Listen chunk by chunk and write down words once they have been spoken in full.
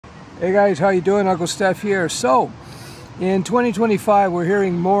Hey guys, how you doing? Uncle Steph here. So, in 2025, we're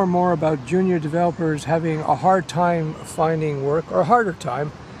hearing more and more about junior developers having a hard time finding work, or a harder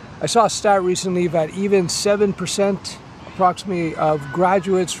time. I saw a stat recently that even 7% approximately of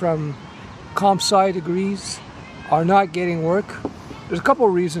graduates from comp sci degrees are not getting work. There's a couple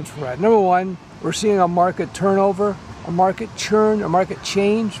of reasons for that. Number one, we're seeing a market turnover, a market churn, a market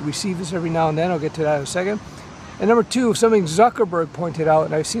change. We see this every now and then. I'll get to that in a second. And number two, something Zuckerberg pointed out,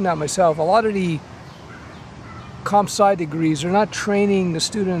 and I've seen that myself, a lot of the comp sci degrees are not training the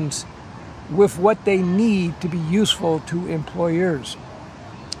students with what they need to be useful to employers.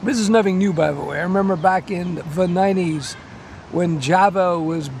 This is nothing new, by the way. I remember back in the 90s when Java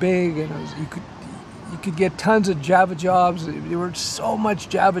was big and you could get tons of Java jobs. There were so much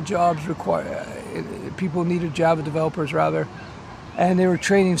Java jobs required. People needed Java developers rather. And they were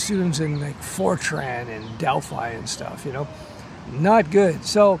training students in like Fortran and Delphi and stuff, you know. Not good.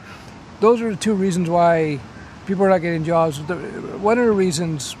 So those are the two reasons why people are not getting jobs. One of the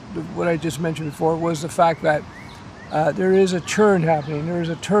reasons, what I just mentioned before, was the fact that there is a churn happening. There is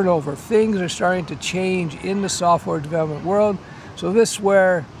a turnover. Things are starting to change in the software development world. So this is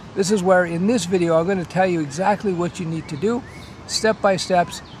where in this video I'm going to tell you exactly what you need to do, step by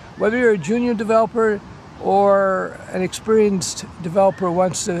steps. Whether you're a junior developer or an experienced developer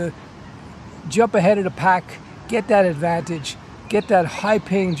wants to jump ahead of the pack, get that advantage, get that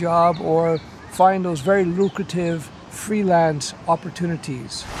high-paying job, or find those very lucrative freelance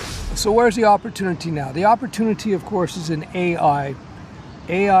opportunities. So where's the opportunity now? The opportunity, of course, is in AI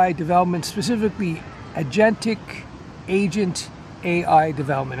development, specifically agentic agent AI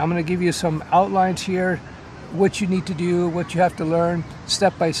development. I'm going to give you some outlines here, what you need to do, what you have to learn,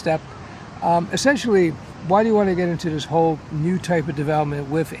 step by step. Essentially, why do you want to get into this whole new type of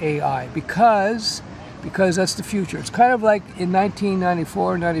development with AI? Because that's the future. It's kind of like in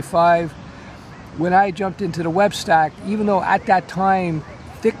 1994, 95, when I jumped into the web stack, even though at that time,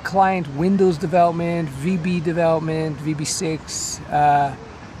 thick client Windows development, VB development, VB6,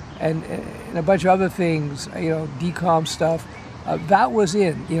 and a bunch of other things, you know, DCOM stuff, that was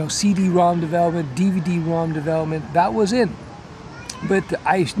in, you know, CD-ROM development, DVD-ROM development, that was in. But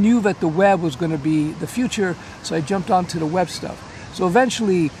I knew that the web was going to be the future, so I jumped onto the web stuff. So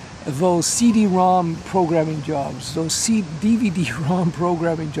eventually, those CD-ROM programming jobs, those DVD-ROM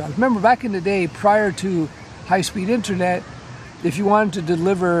programming jobs. Remember, back in the day, prior to high-speed internet, if you wanted to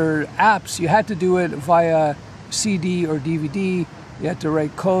deliver apps, you had to do it via CD or DVD. You had to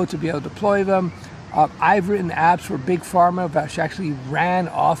write code to be able to deploy them. I've written apps for Big Pharma that actually ran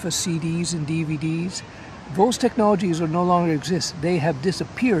off of CDs and DVDs. Those technologies are no longer exist. They have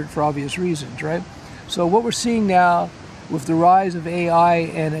disappeared for obvious reasons, right? So what we're seeing now with the rise of AI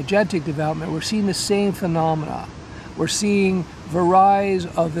and agentic development, we're seeing the same phenomena. We're seeing the rise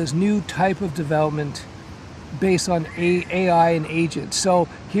of this new type of development based on AI and agents. So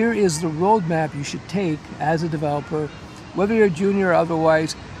here is the roadmap you should take as a developer, whether you're a junior or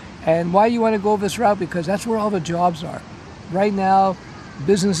otherwise. And why you want to go this route? Because that's where all the jobs are. Right now,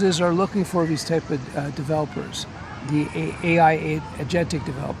 businesses are looking for these type of developers, the AI agentic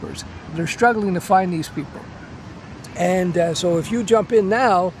developers. They're struggling to find these people. And so if you jump in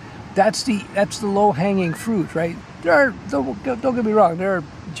now, that's the low-hanging fruit, right? Don't get me wrong, there are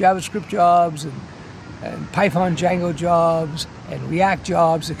JavaScript jobs and Python Django jobs and React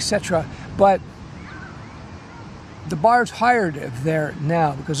jobs, etc. But the bar's higher there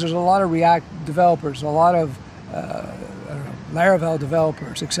now because there's a lot of React developers, a lot of Laravel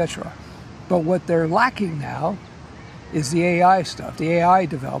developers, etc. But what they're lacking now is the AI stuff, the AI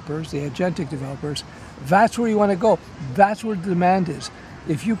developers, the agentic developers. That's where you want to go. That's where the demand is.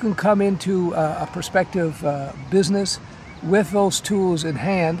 If you can come into a prospective business with those tools in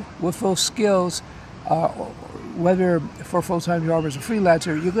hand, with those skills, whether for a full-time job or as a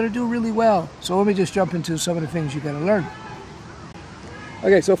freelancer, you're going to do really well. So let me just jump into some of the things you got to learn.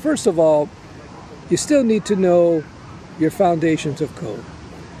 Okay, so first of all, you still need to know your foundations of code.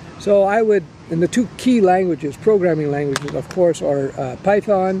 So and the two key languages, programming languages, of course, are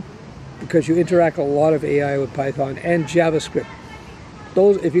Python, because you interact a lot of AI with Python, and JavaScript.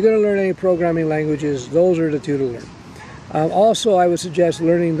 Those, if you're going to learn any programming languages, those are the two to learn. Also, I would suggest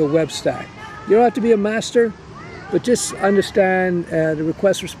learning the web stack. You don't have to be a master, but just understand the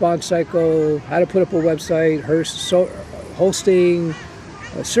request response cycle, how to put up a website, hosting,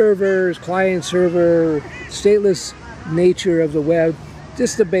 servers, client server, stateless nature of the web,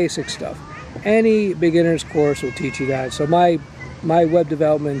 just the basic stuff. Any beginner's course will teach you that. So my web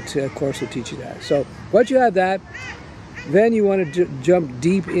development course will teach you that. So once you have that, then you want to jump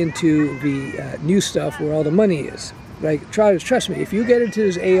deep into the new stuff where all the money is. Like, trust me, if you get into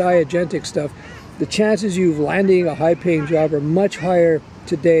this AI agentic stuff, the chances of landing a high-paying job are much higher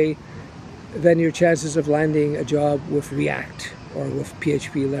today than your chances of landing a job with React or with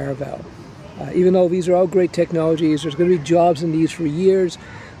PHP Laravel. Even though these are all great technologies, there's going to be jobs in these for years,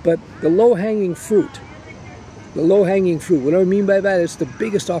 but the low-hanging fruit, what I mean by that is the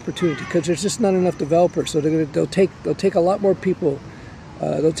biggest opportunity, because there's just not enough developers, so they'll take a lot more people.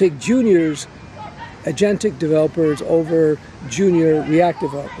 They'll take juniors, agentic developers over junior React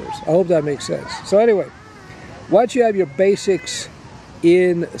developers. I hope that makes sense. So anyway, once you have your basics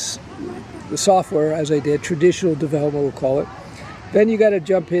in the software, as I did, traditional development we'll call it, then you got to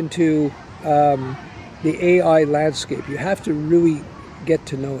jump into the AI landscape. You have to really get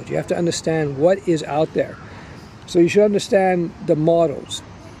to know it. You have to understand what is out there. So you should understand the models.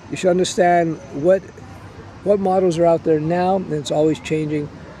 You should understand what models are out there now, and it's always changing,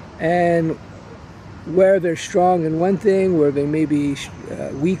 and where they're strong in one thing, where they may be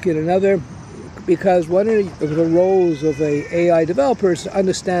weak in another, because one of the roles of an AI developer is to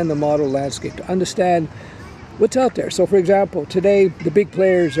understand the model landscape, to understand what's out there. So for example, today the big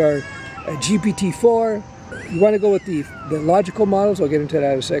players are GPT-4. You want to go with the logical models, I'll get into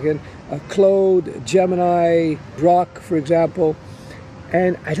that in a second. Claude, Gemini, Grok, for example.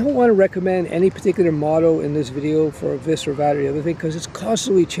 And I don't want to recommend any particular model in this video for this or that or the other thing, because it's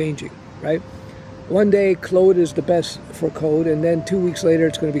constantly changing, right? One day Claude is the best for code, and then 2 weeks later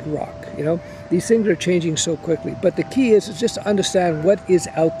it's going to be Grok. You know, these things are changing so quickly. But the key is just to understand what is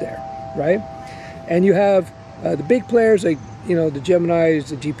out there, right? And you have the big players like, you know, the Geminis,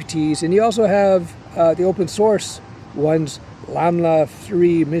 the GPTs, and you also have the open source ones, Llama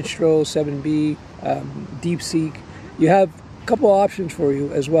 3, Minstrel, 7B, DeepSeek. You have a couple options for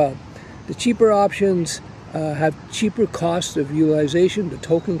you as well. The cheaper options have cheaper cost of utilization, the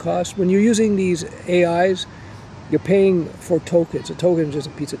token cost. When you're using these AIs, you're paying for tokens. A token is just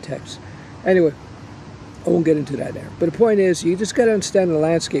a piece of text. Anyway, I won't get into that there. But the point is, you just got to understand the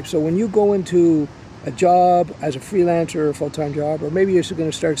landscape. So when you go into a job as a freelancer or a full-time job, or maybe you're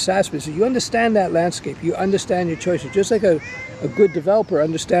going to start a SaaS business, you understand that landscape. You understand your choices. Just like a good developer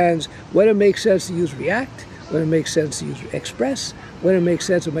understands when it makes sense to use React, when it makes sense to use Express, when it makes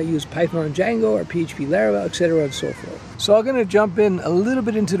sense it might use Python, Django, or PHP Laravel, etc., and so forth. So I'm going to jump in a little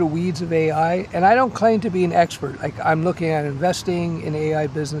bit into the weeds of AI, and I don't claim to be an expert. Like, I'm looking at investing in AI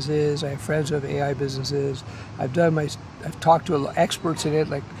businesses. I have friends who have AI businesses. I've talked to experts in it.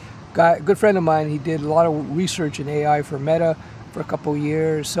 Like a good friend of mine, he did a lot of research in AI for Meta for a couple of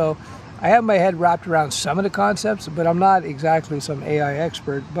years. So I have my head wrapped around some of the concepts, but I'm not exactly some AI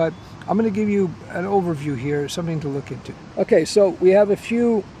expert. But I'm going to give you an overview here, something to look into. Okay, so we have a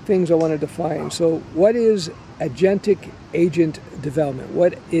few things I want to define. So what is agentic agent development?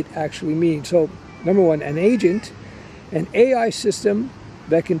 What it actually means. So number one, an agent, an AI system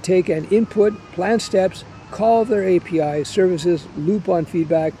that can take an input, plan steps, call their API services, loop on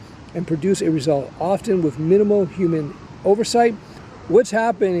feedback, and produce a result, often with minimal human oversight. What's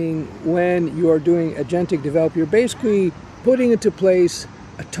happening when you are doing agentic development? You're basically putting into place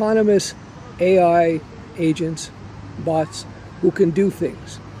autonomous AI agents, bots, who can do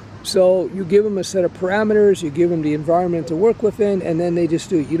things. So you give them a set of parameters, you give them the environment to work within, and then they just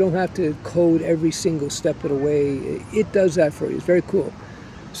do it. You don't have to code every single step of the way. It does that for you. It's very cool.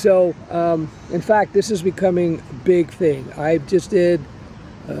 So, in fact, this is becoming a big thing. I just did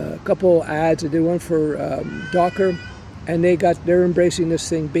a couple ads. I did one for Docker, and they're embracing this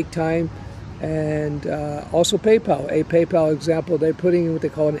thing big time. And also PayPal. A PayPal example, they're putting in what they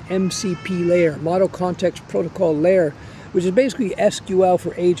call an MCP layer, Model Context Protocol layer, which is basically SQL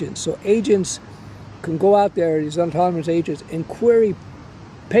for agents. So agents can go out there, these autonomous agents, and query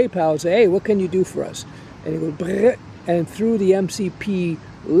PayPal and say, hey, what can you do for us? And it goes, and through the MCP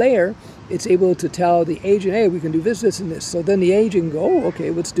layer, it's able to tell the agent, hey, we can do this, this, and this. So then the agent go, oh, okay,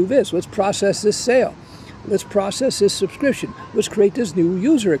 let's do this. Let's process this sale. Let's process this subscription. Let's create this new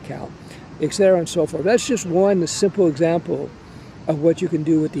user account, etc., and so forth. That's just one simple example of what you can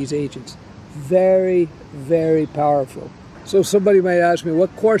do with these agents. Very, very powerful. So somebody might ask me,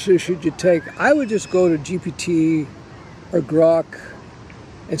 what courses should you take? I would just go to GPT or Grok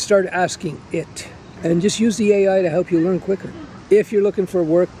and start asking it, and just use the AI to help you learn quicker. If you're looking for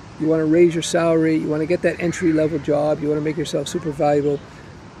work, you want to raise your salary, you want to get that entry-level job, you want to make yourself super valuable,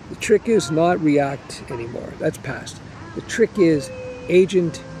 the trick is not React anymore. That's past. The trick is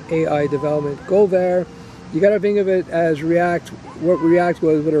agent AI development. Go there. You got to think of it as React, what React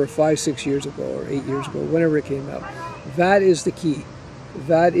was, whatever, 5, 6 years ago or 8 years ago, whenever it came out. That is the key.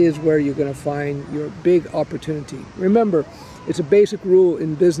 That is where you're going to find your big opportunity. Remember, it's a basic rule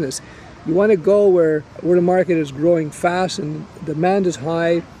in business. You want to go where the market is growing fast and demand is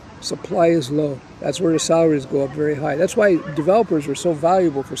high, supply is low. That's where the salaries go up very high. That's why developers were so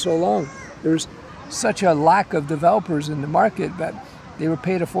valuable for so long. There's such a lack of developers in the market that they were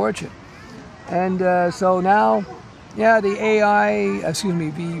paid a fortune. And so now, yeah, the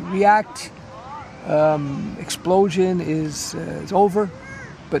React explosion is over.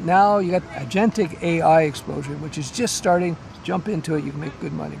 But now you got agentic AI explosion, which is just starting. Jump into it, you can make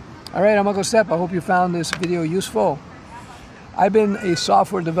good money. All right, I'm Uncle Steph. I hope you found this video useful. I've been a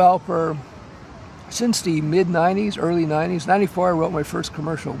software developer since the mid-90s, early 90s. 94, I wrote my first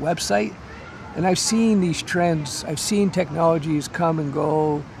commercial website. And I've seen these trends. I've seen technologies come and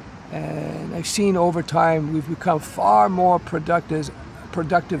go. And I've seen over time we've become far more productive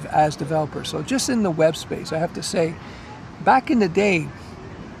as developers. So just in the web space, I have to say, back in the day,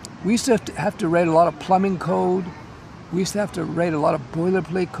 we used to have to write a lot of plumbing code. We used to have to write a lot of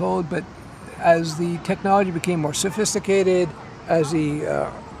boilerplate code, but as the technology became more sophisticated, as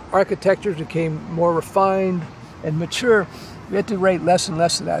the architecture became more refined and mature, we had to write less and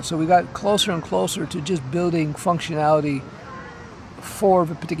less of that. So we got closer and closer to just building functionality for a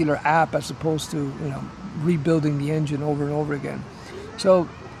particular app as opposed to, rebuilding the engine over and over again. So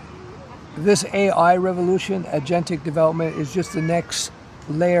this AI revolution, agentic development, is just the next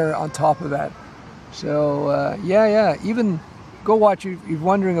layer on top of that. So yeah, even go watch, if you're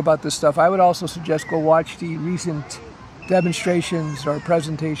wondering about this stuff, I would also suggest go watch the recent demonstrations or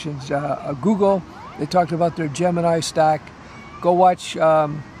presentations of Google. They talked about their Gemini stack. Go watch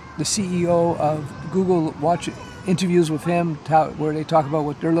the CEO of Google, watch interviews with him where they talk about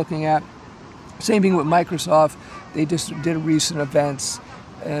what they're looking at. Same thing with Microsoft. They just did recent events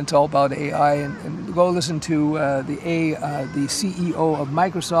and it's all about AI. And go listen to the CEO of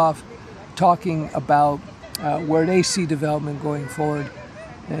Microsoft talking about where they see development going forward.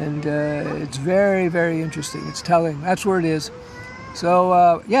 And it's very, very interesting. It's telling. That's where it is.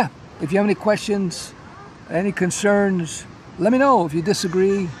 So yeah, if you have any questions, any concerns, let me know. If you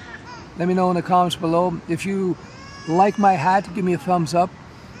disagree, let me know in the comments below. If you like my hat, give me a thumbs up.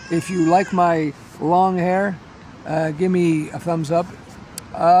 If you like my long hair, give me a thumbs up.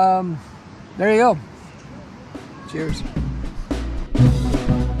 There you go. Cheers.